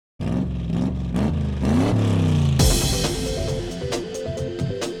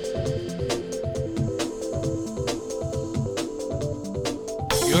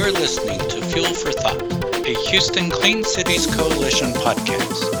are listening to Fuel for Thought, a Houston Clean Cities Coalition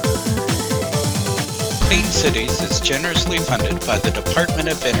podcast. Clean Cities is generously funded by the Department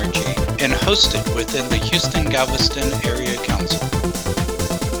of Energy and hosted within the Houston-Galveston Area Council.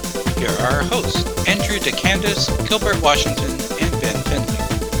 Here are our hosts, Andrew DeCandis, Gilbert Washington, and Ben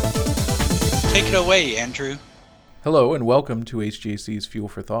Finley. Take it away, Andrew. Hello and welcome to HGAC's Fuel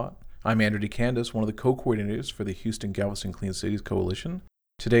for Thought. I'm Andrew DeCandis, one of the co-coordinators for the Houston-Galveston Clean Cities Coalition.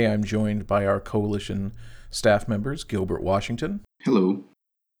 Today I'm joined by our coalition staff members, Gilbert Washington. Hello.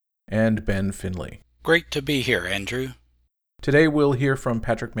 And Ben Finley. Great to be here, Andrew. Today we'll hear from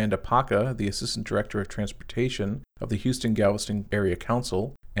Patrick Mandapaca, the Assistant Director of Transportation of the Houston-Galveston Area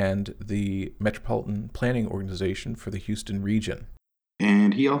Council and the Metropolitan Planning Organization for the Houston region.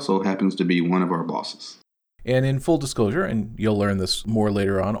 And he also happens to be one of our bosses. And in full disclosure, and you'll learn this more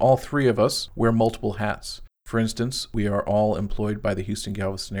later on, all three of us wear multiple hats. For instance, we are all employed by the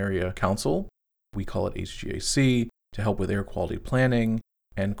Houston-Galveston Area Council. We call it HGAC to help with air quality planning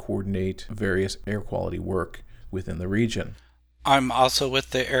and coordinate various air quality work within the region. I'm also with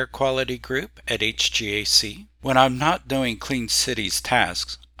the Air Quality Group at HGAC. When I'm not doing Clean Cities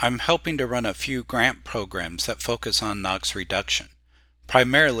tasks, I'm helping to run a few grant programs that focus on NOx reduction.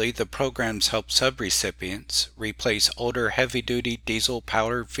 Primarily, the programs help subrecipients replace older heavy-duty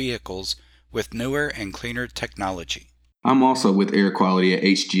diesel-powered vehicles with newer and cleaner technology. I'm also with Air Quality at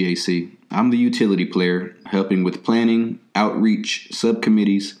HGAC. I'm the utility player, helping with planning, outreach,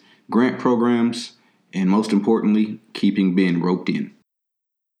 subcommittees, grant programs, and most importantly, keeping Ben roped in.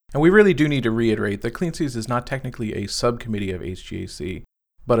 And we really do need to reiterate that Clean Cities is not technically a subcommittee of HGAC,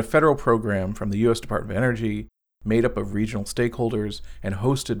 but a federal program from the U.S. Department of Energy made up of regional stakeholders and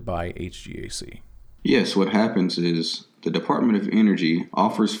hosted by HGAC. Yes, what happens is the Department of Energy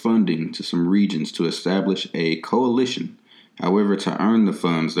offers funding to some regions to establish a coalition. However, to earn the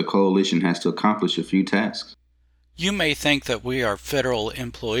funds, the coalition has to accomplish a few tasks. You may think that we are federal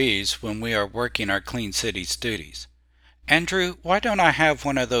employees when we are working our Clean Cities duties. Andrew, why don't I have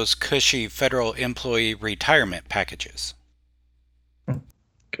one of those cushy federal employee retirement packages?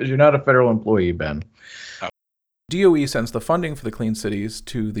 Because you're not a federal employee, Ben. Oh. DOE sends the funding for the Clean Cities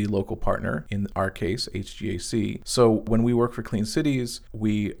to the local partner, in our case, HGAC. So when we work for Clean Cities,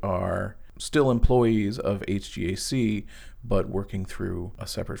 we are still employees of HGAC, but working through a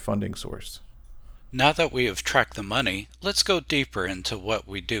separate funding source. Now that we have tracked the money, let's go deeper into what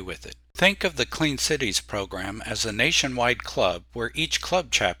we do with it. Think of the Clean Cities program as a nationwide club where each club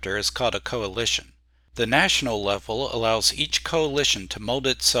chapter is called a coalition. The national level allows each coalition to mold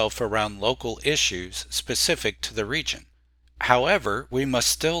itself around local issues specific to the region. However, we must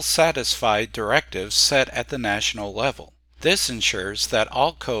still satisfy directives set at the national level. This ensures that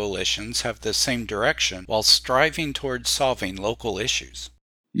all coalitions have the same direction while striving towards solving local issues.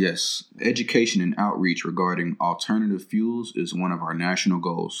 Yes, education and outreach regarding alternative fuels is one of our national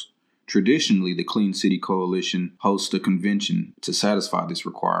goals. Traditionally, the Clean City Coalition hosts a convention to satisfy this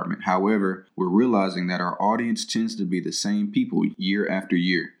requirement. However, we're realizing that our audience tends to be the same people year after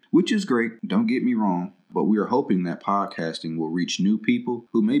year, which is great, don't get me wrong, but we are hoping that podcasting will reach new people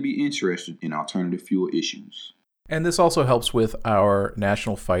who may be interested in alternative fuel issues. And this also helps with our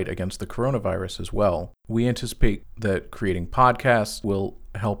national fight against the coronavirus as well. We anticipate that creating podcasts will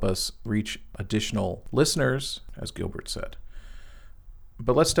help us reach additional listeners, as Gilbert said.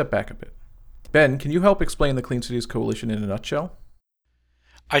 But let's step back a bit. Ben, can you help explain the Clean Cities Coalition in a nutshell?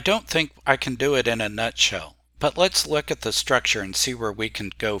 I don't think I can do it in a nutshell, but let's look at the structure and see where we can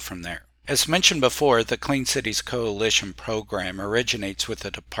go from there. As mentioned before, the Clean Cities Coalition program originates with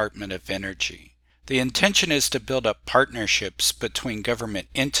the Department of Energy. The intention is to build up partnerships between government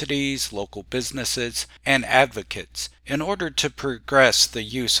entities, local businesses, and advocates in order to progress the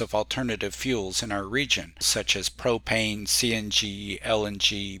use of alternative fuels in our region, such as propane, CNG,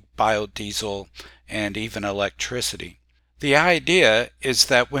 LNG, biodiesel, and even electricity. The idea is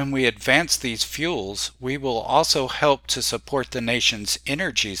that when we advance these fuels, we will also help to support the nation's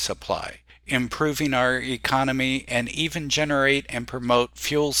energy supply, improving our economy, and even generate and promote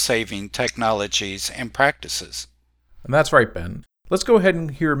fuel-saving technologies and practices. And that's right, Ben. Let's go ahead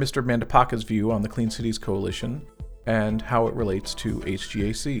and hear Mr. Mandapaca's view on the Clean Cities Coalition and how it relates to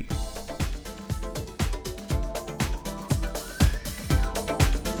HGAC.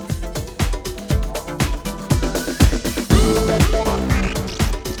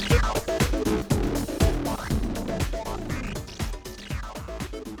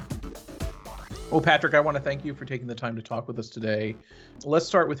 Well, Patrick, I want to thank you for taking the time to talk with us today. Let's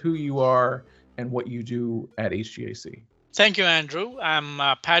start with who you are and what you do at HGAC. Thank you, Andrew. I'm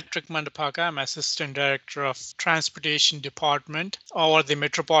Patrick Mandapaka. I'm Assistant Director of Transportation Department or the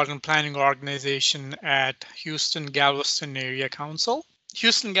Metropolitan Planning Organization at Houston Galveston Area Council.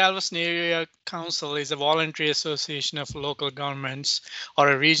 Houston Galveston Area Council is a voluntary association of local governments or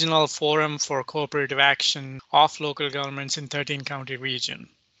a regional forum for cooperative action of local governments in 13-county region.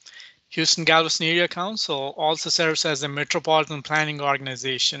 Houston Galveston Area Council also serves as a metropolitan planning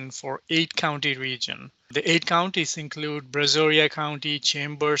organization for 8-county region. The 8 counties include Brazoria County,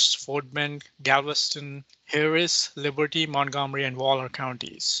 Chambers, Fort Bend, Galveston, Harris, Liberty, Montgomery, and Waller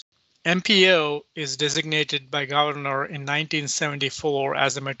counties. MPO is designated by Governor in 1974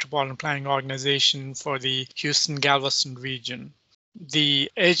 as the Metropolitan Planning Organization for the Houston Galveston region. The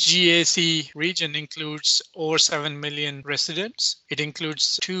HGAC region includes over 7 million residents. It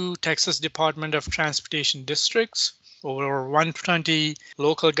includes 2 Texas Department of Transportation districts, over 120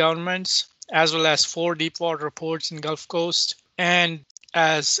 local governments, as well as 4 deepwater ports in Gulf Coast. And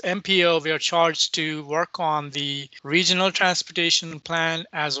as MPO, we are charged to work on the regional transportation plan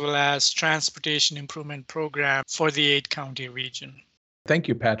as well as transportation improvement program for the 8-county region. Thank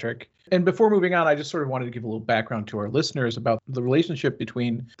you, Patrick. And before moving on, I just sort of wanted to give a little background to our listeners about the relationship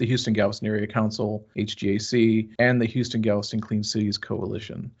between the Houston Galveston Area Council, HGAC, and the Houston Galveston Clean Cities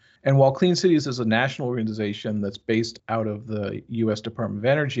Coalition. And while Clean Cities is a national organization that's based out of the U.S. Department of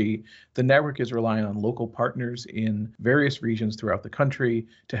Energy, the network is relying on local partners in various regions throughout the country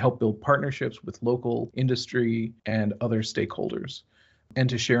to help build partnerships with local industry and other stakeholders, and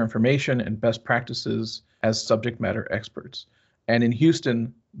to share information and best practices as subject matter experts. And in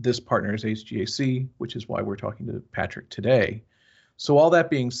Houston, this partner is HGAC, which is why we're talking to Patrick today. So all that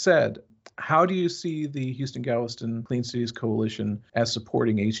being said, how do you see the Houston Galveston Clean Cities Coalition as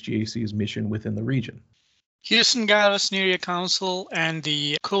supporting HGAC's mission within the region? Houston Galveston Area Council and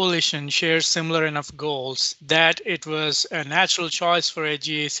the coalition share similar enough goals that it was a natural choice for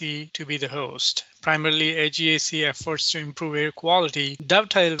HGAC to be the host. Primarily, HGAC efforts to improve air quality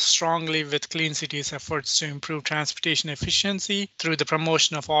dovetail strongly with Clean Cities' efforts to improve transportation efficiency through the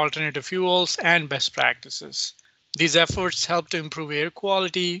promotion of alternative fuels and best practices. These efforts help to improve air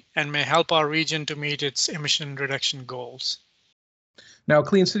quality and may help our region to meet its emission reduction goals. Now,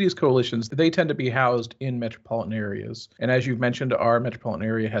 Clean Cities coalitions, they tend to be housed in metropolitan areas. And as you've mentioned, our metropolitan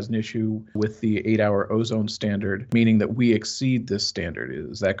area has an issue with the 8-hour ozone standard, meaning that we exceed this standard.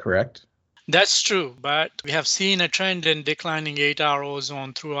 Is that correct? That's true, but we have seen a trend in declining 8-hour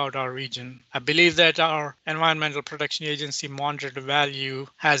ozone throughout our region. I believe that our Environmental Protection Agency monitored value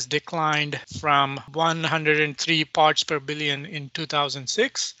has declined from 103 parts per billion in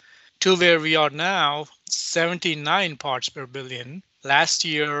 2006 to where we are now, 79 parts per billion. Last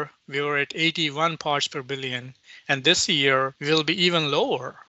year, we were at 81 parts per billion, and this year we will be even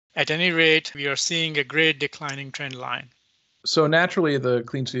lower. At any rate, we are seeing a great declining trend line. So naturally, the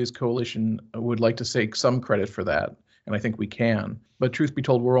Clean Cities Coalition would like to take some credit for that, and I think we can. But truth be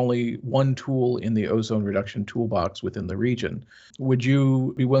told, we're only one tool in the ozone reduction toolbox within the region. Would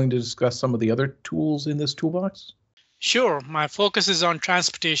you be willing to discuss some of the other tools in this toolbox? Sure. My focus is on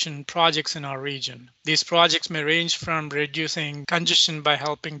transportation projects in our region. These projects may range from reducing congestion by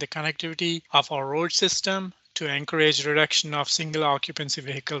helping the connectivity of our road system to encourage reduction of single occupancy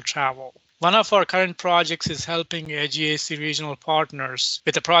vehicle travel. One of our current projects is helping HGAC regional partners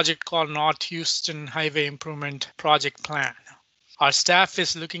with a project called North Houston Highway Improvement Project Plan. Our staff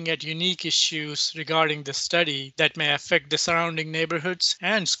is looking at unique issues regarding the study that may affect the surrounding neighborhoods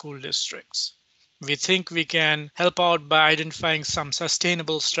and school districts. We think we can help out by identifying some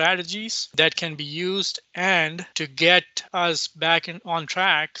sustainable strategies that can be used, and to get us back on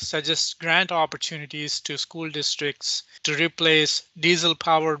track, suggest grant opportunities to school districts to replace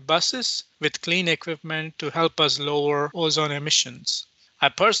diesel-powered buses with clean equipment to help us lower ozone emissions. I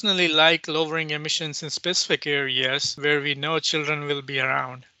personally like lowering emissions in specific areas where we know children will be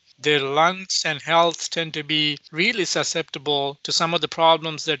around. Their lungs and health tend to be really susceptible to some of the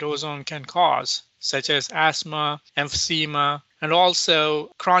problems that ozone can cause, such as asthma, emphysema, and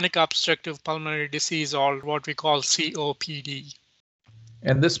also chronic obstructive pulmonary disease, or what we call COPD.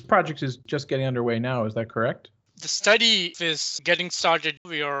 And this project is just getting underway now, is that correct? The study is getting started.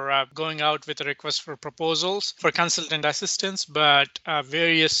 We are going out with a request for proposals for consultant assistance, but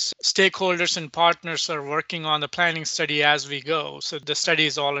various stakeholders and partners are working on the planning study as we go. So the study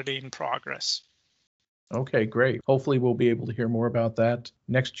is already in progress. Okay, great. Hopefully we'll be able to hear more about that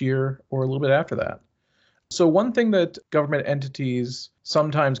next year or a little bit after that. So one thing that government entities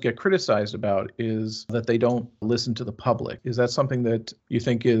sometimes get criticized about is that they don't listen to the public. Is that something that you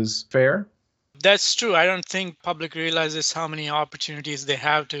think is fair? That's true. I don't think public realizes how many opportunities they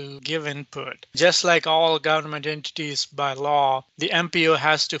have to give input. Just like all government entities by law, the MPO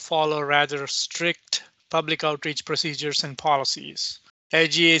has to follow rather strict public outreach procedures and policies.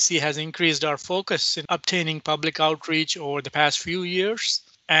 LGAC has increased our focus in obtaining public outreach over the past few years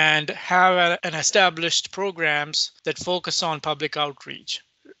and have an established programs that focus on public outreach.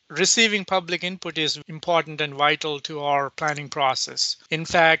 Receiving public input is important and vital to our planning process. In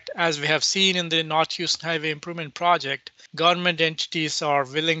fact, as we have seen in the North Houston Highway Improvement Project, government entities are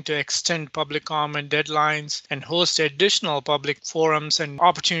willing to extend public comment deadlines and host additional public forums and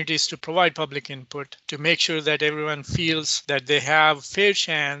opportunities to provide public input to make sure that everyone feels that they have a fair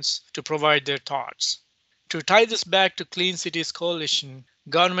chance to provide their thoughts. To tie this back to Clean Cities Coalition,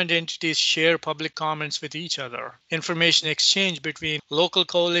 government entities share public comments with each other. Information exchange between local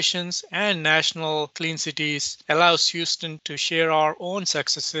coalitions and national clean cities allows Houston to share our own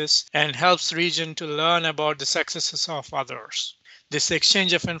successes and helps region to learn about the successes of others. This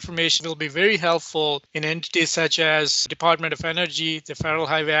exchange of information will be very helpful in entities such as Department of Energy, the Federal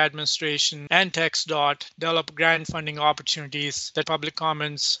Highway Administration, and TxDOT develop grant funding opportunities that public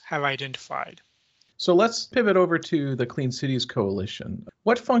comments have identified. So let's pivot over to the Clean Cities Coalition.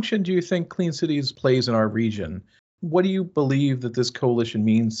 What function do you think Clean Cities plays in our region? What do you believe that this coalition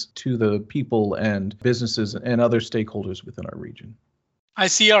means to the people and businesses and other stakeholders within our region? I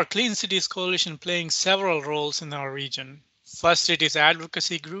see our Clean Cities Coalition playing several roles in our region. First, it is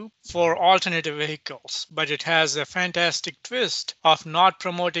advocacy group for alternative vehicles, but it has a fantastic twist of not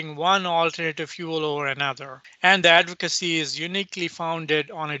promoting one alternative fuel over another. And the advocacy is uniquely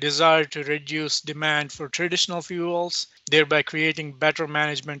founded on a desire to reduce demand for traditional fuels, thereby creating better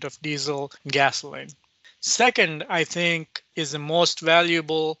management of diesel and gasoline. Second, I think, is the most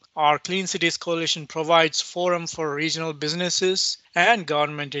valuable. Our Clean Cities Coalition provides forum for regional businesses and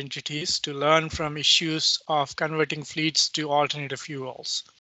government entities to learn from issues of converting fleets to alternative fuels.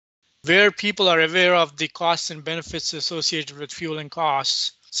 Where people are aware of the costs and benefits associated with fueling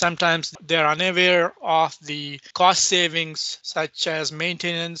costs, sometimes they're unaware of the cost savings such as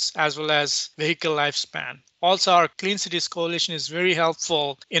maintenance as well as vehicle lifespan. Also, our Clean Cities Coalition is very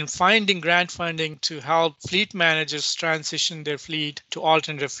helpful in finding grant funding to help fleet managers transition their fleet to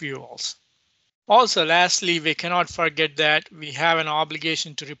alternative fuels. Also, lastly, we cannot forget that we have an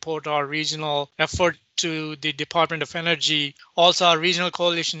obligation to report our regional effort to the Department of Energy. Also, our regional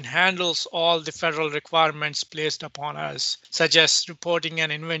coalition handles all the federal requirements placed upon us, such as reporting an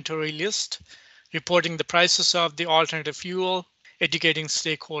inventory list, reporting the prices of the alternative fuel, educating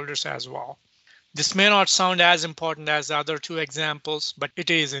stakeholders as well. This may not sound as important as the other two examples, but it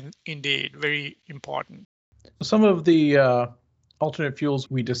is indeed very important. Some of the alternate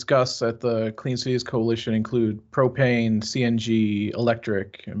fuels we discuss at the Clean Cities Coalition include propane, CNG,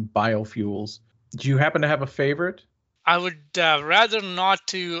 electric, and biofuels. Do you happen to have a favorite? I would rather not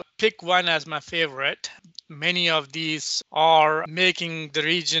to pick one as my favorite. Many of these are making the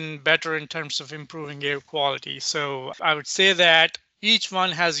region better in terms of improving air quality. So I would say that each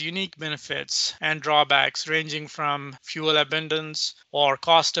one has unique benefits and drawbacks ranging from fuel abundance or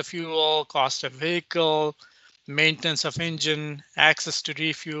cost of fuel, cost of vehicle, maintenance of engine, access to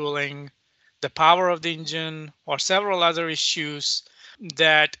refueling, the power of the engine, or several other issues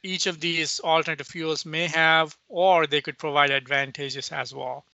that each of these alternative fuels may have, or they could provide advantages as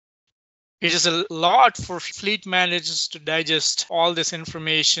well. It is a lot for fleet managers to digest all this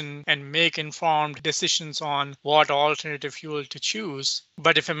information and make informed decisions on what alternative fuel to choose.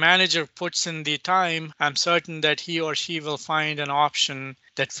 But if a manager puts in the time, I'm certain that he or she will find an option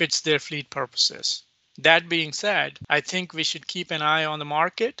that fits their fleet purposes. That being said, I think we should keep an eye on the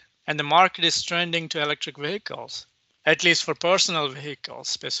market, and the market is trending to electric vehicles, at least for personal vehicles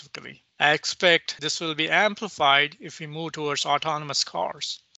specifically. I expect this will be amplified if we move towards autonomous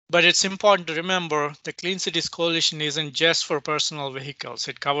cars. But it's important to remember the Clean Cities Coalition isn't just for personal vehicles.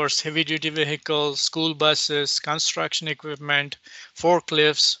 It covers heavy-duty vehicles, school buses, construction equipment,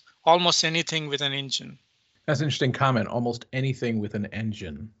 forklifts, almost anything with an engine. That's an interesting comment, almost anything with an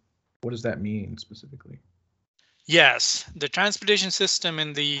engine. What does that mean specifically? Yes, the transportation system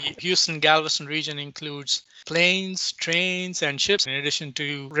in the Houston-Galveston region includes planes, trains, and ships, in addition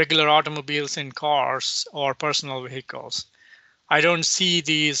to regular automobiles and cars or personal vehicles. I don't see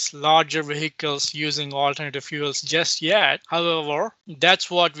these larger vehicles using alternative fuels just yet. However, that's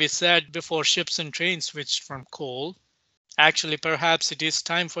what we said before ships and trains switched from coal. Actually, perhaps it is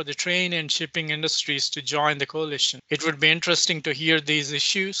time for the train and shipping industries to join the coalition. It would be interesting to hear these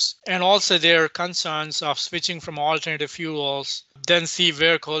issues and also their concerns of switching from alternative fuels, then see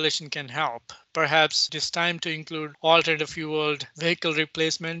where coalition can help. Perhaps it is time to include alternative fueled vehicle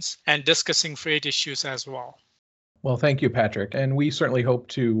replacements and discussing freight issues as well. Well, thank you, Patrick. And we certainly hope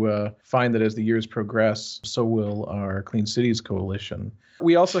to find that as the years progress, so will our Clean Cities Coalition.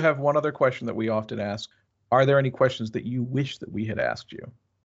 We also have one other question that we often ask. Are there any questions that you wish that we had asked you?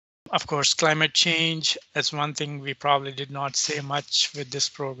 Of course, climate change, that's one thing we probably did not say much with this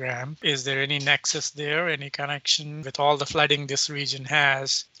program. Is there any nexus there, any connection with all the flooding this region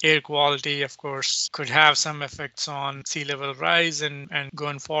has? Air quality, of course, could have some effects on sea level rise, and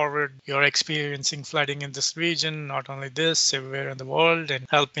going forward, you're experiencing flooding in this region, not only this, everywhere in the world, and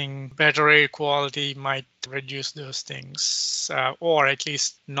helping better air quality might reduce those things, or at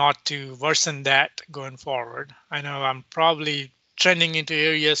least not to worsen that going forward. I know I'm probably trending into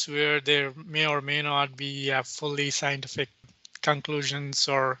areas where there may or may not be fully scientific conclusions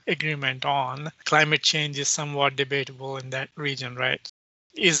or agreement on. Climate change is somewhat debatable in that region, right?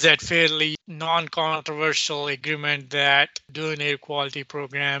 Is that fairly non-controversial agreement that doing air quality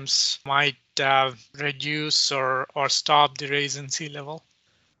programs might reduce or stop the rise in sea level?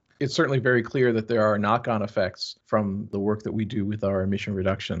 It's certainly very clear that there are knock-on effects from the work that we do with our emission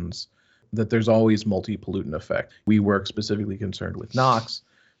reductions, that there's always multi-pollutant effect. We work specifically concerned with NOx,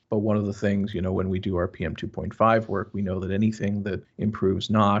 but one of the things, when we do our PM 2.5 work, we know that anything that improves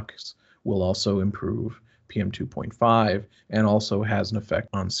NOx will also improve PM 2.5 and also has an effect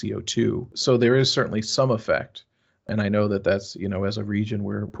on CO2. So there is certainly some effect. And I know that that's, as a region,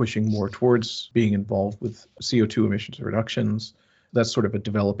 we're pushing more towards being involved with CO2 emissions reductions. That's sort of a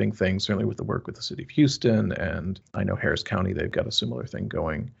developing thing, certainly with the work with the city of Houston. And I know Harris County, they've got a similar thing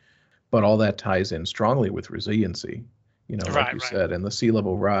going. But all that ties in strongly with resiliency, like you said, and the sea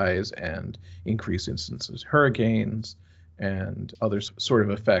level rise and increased instances of hurricanes and other sort of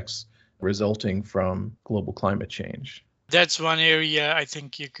effects resulting from global climate change. That's one area I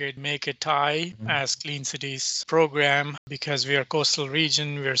think you could make a tie as Clean Cities program, because we are a coastal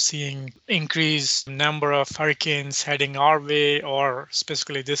region. We're seeing increased number of hurricanes heading our way, or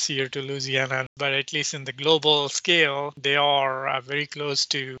specifically this year to Louisiana. But at least in the global scale, they are very close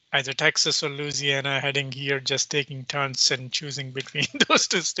to either Texas or Louisiana heading here, just taking turns and choosing between those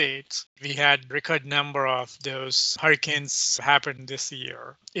two states. We had record number of those hurricanes happen this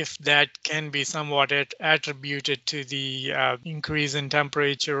year. If that can be somewhat attributed to the increase in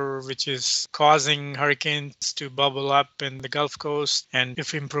temperature, which is causing hurricanes to bubble up in the Gulf Coast, and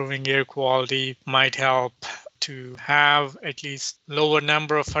if improving air quality might help to have at least lower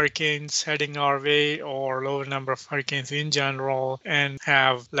number of hurricanes heading our way, or lower number of hurricanes in general, and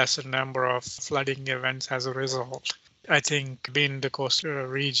have lesser number of flooding events as a result. I think being the coastal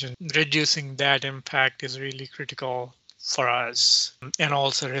region, reducing that impact is really critical for us, and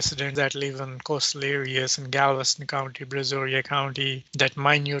also residents that live in coastal areas in Galveston County, Brazoria County. That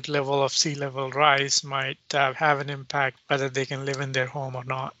minute level of sea level rise might have an impact whether they can live in their home or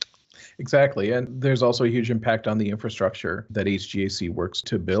not. Exactly. And there's also a huge impact on the infrastructure that HGAC works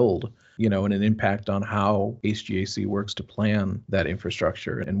to build, and an impact on how HGAC works to plan that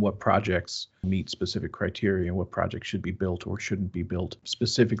infrastructure and what projects meet specific criteria and what projects should be built or shouldn't be built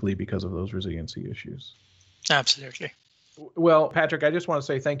specifically because of those resiliency issues. Absolutely. Well, Patrick, I just want to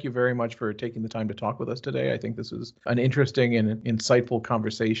say thank you very much for taking the time to talk with us today. I think this is an interesting and insightful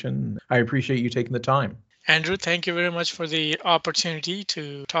conversation. I appreciate you taking the time. Andrew, thank you very much for the opportunity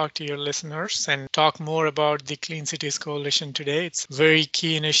to talk to your listeners and talk more about the Clean Cities Coalition today. It's a very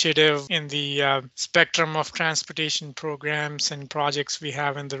key initiative in the spectrum of transportation programs and projects we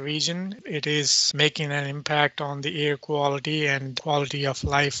have in the region. It is making an impact on the air quality and quality of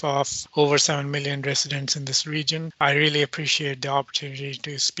life of over 7 million residents in this region. I really appreciate the opportunity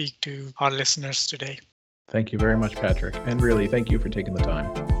to speak to our listeners today. Thank you very much, Patrick. And really, thank you for taking the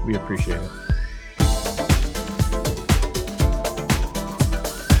time. We appreciate it.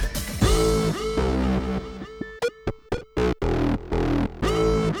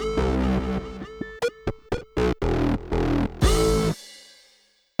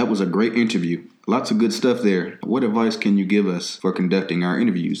 Was a great interview. Lots of good stuff there. What advice can you give us for conducting our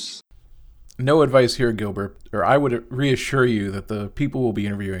interviews? No advice here, Gilbert, or I would reassure you that the people we'll be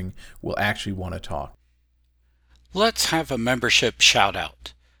interviewing will actually want to talk. Let's have a membership shout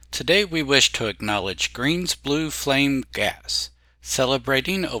out. Today we wish to acknowledge Green's Blue Flame Gas,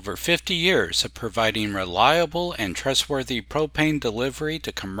 celebrating over 50 years of providing reliable and trustworthy propane delivery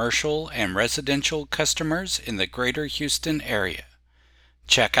to commercial and residential customers in the greater Houston area.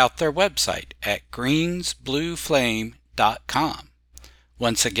 Check out their website at greensblueflame.com. greensblueflame.com.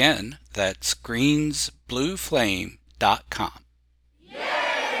 Once again, that's greensblueflame.com.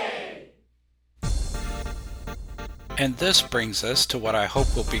 And this brings us to what I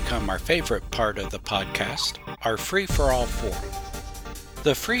hope will become our favorite part of the podcast, our Free-for-All Forum.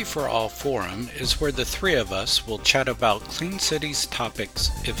 The Free-for-All Forum is where the three of us will chat about Clean Cities topics,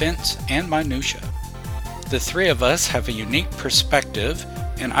 events, and minutiae. The three of us have a unique perspective,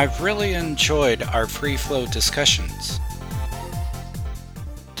 and I've really enjoyed our free-flow discussions.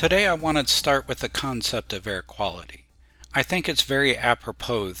 Today I want to start with the concept of air quality. I think it's very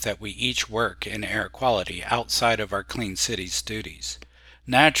apropos that we each work in air quality outside of our Clean Cities duties.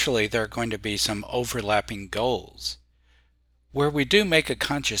 Naturally, there are going to be some overlapping goals. Where we do make a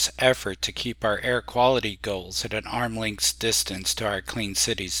conscious effort to keep our air quality goals at an arm's length distance to our Clean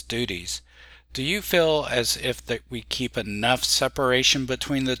Cities duties, do you feel as if that we keep enough separation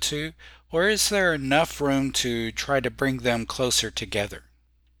between the two, or is there enough room to try to bring them closer together?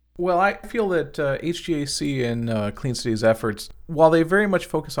 Well, I feel that HGAC and Clean Cities efforts, while they very much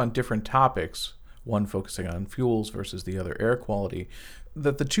focus on different topics, one focusing on fuels versus the other air quality,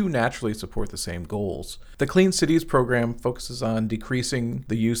 that the two naturally support the same goals. The Clean Cities program focuses on decreasing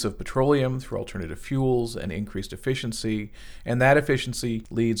the use of petroleum through alternative fuels and increased efficiency, and that efficiency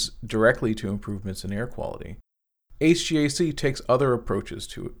leads directly to improvements in air quality. HGAC takes other approaches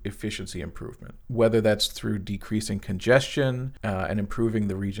to efficiency improvement, whether that's through decreasing congestion and improving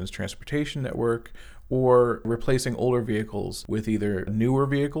the region's transportation network, or replacing older vehicles with either newer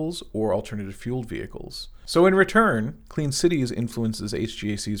vehicles or alternative fueled vehicles. So in return, Clean Cities influences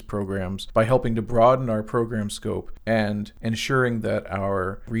HGAC's programs by helping to broaden our program scope and ensuring that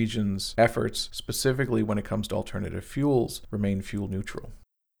our region's efforts, specifically when it comes to alternative fuels, remain fuel neutral.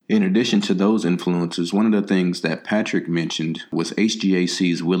 In addition to those influences, one of the things that Patrick mentioned was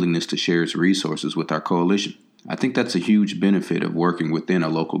HGAC's willingness to share its resources with our coalition. I think that's a huge benefit of working within a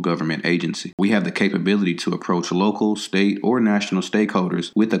local government agency. We have the capability to approach local, state, or national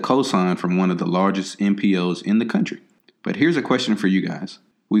stakeholders with a cosign from one of the largest NPOs in the country. But here's a question for you guys.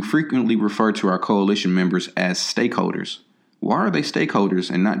 We frequently refer to our coalition members as stakeholders. Why are they stakeholders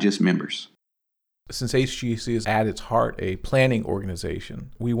and not just members? Since HGAC is at its heart a planning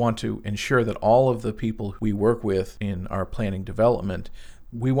organization, we want to ensure that all of the people we work with in our planning development,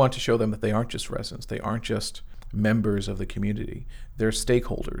 we want to show them that they aren't just residents, they aren't just members of the community, they're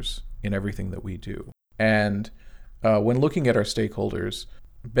stakeholders in everything that we do. And when looking at our stakeholders,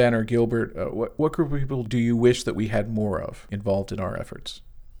 Ben or Gilbert, what group of people do you wish that we had more of involved in our efforts?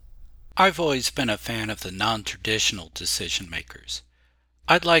 I've always been a fan of the non-traditional decision makers.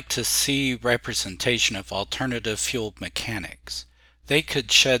 I'd like to see representation of alternative fuel mechanics. They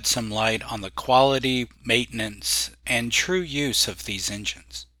could shed some light on the quality, maintenance, and true use of these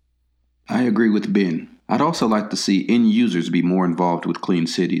engines. I agree with Ben. I'd also like to see end users be more involved with Clean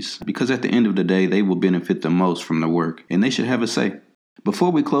Cities, because at the end of the day, they will benefit the most from the work, and they should have a say.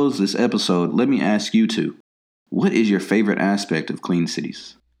 Before we close this episode, let me ask you two, what is your favorite aspect of Clean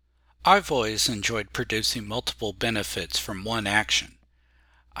Cities? I've always enjoyed producing multiple benefits from one action.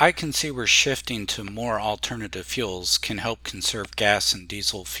 I can see where shifting to more alternative fuels can help conserve gas and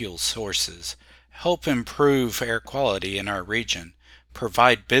diesel fuel sources, help improve air quality in our region,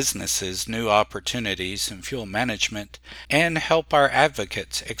 provide businesses new opportunities in fuel management, and help our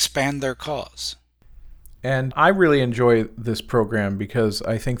advocates expand their cause. And I really enjoy this program because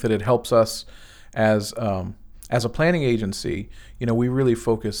I think that it helps us as a planning agency. You know, we really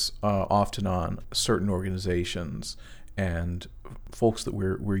focus often on certain organizations and folks that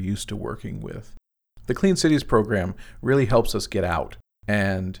we're used to working with. The Clean Cities program really helps us get out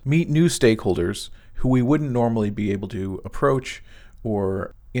and meet new stakeholders who we wouldn't normally be able to approach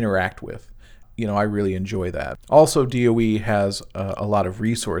or interact with. You know, I really enjoy that. Also, DOE has a lot of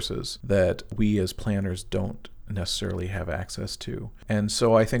resources that we as planners don't necessarily have access to. And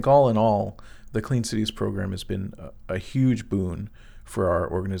so I think all in all, the Clean Cities program has been a huge boon for our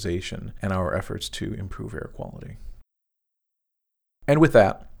organization and our efforts to improve air quality. And with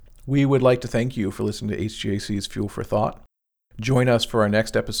that, we would like to thank you for listening to HGAC's Fuel for Thought. Join us for our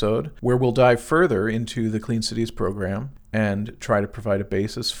next episode, where we'll dive further into the Clean Cities program and try to provide a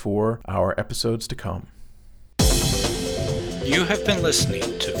basis for our episodes to come. You have been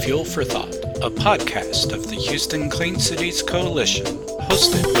listening to Fuel for Thought, a podcast of the Houston Clean Cities Coalition,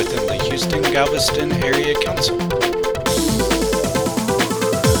 hosted within the Houston-Galveston Area Council.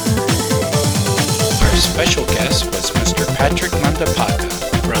 Our special guest was Mr. Patrick Mandapaga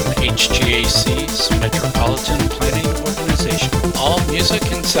from HGAC's Metropolitan Planning Organization. All music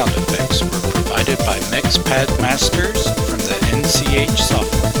and sound effects were provided by Mixpad Masters from the NCH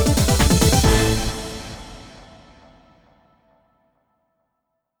software.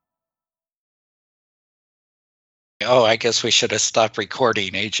 Oh, I guess we should have stopped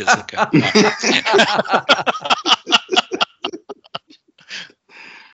recording ages ago.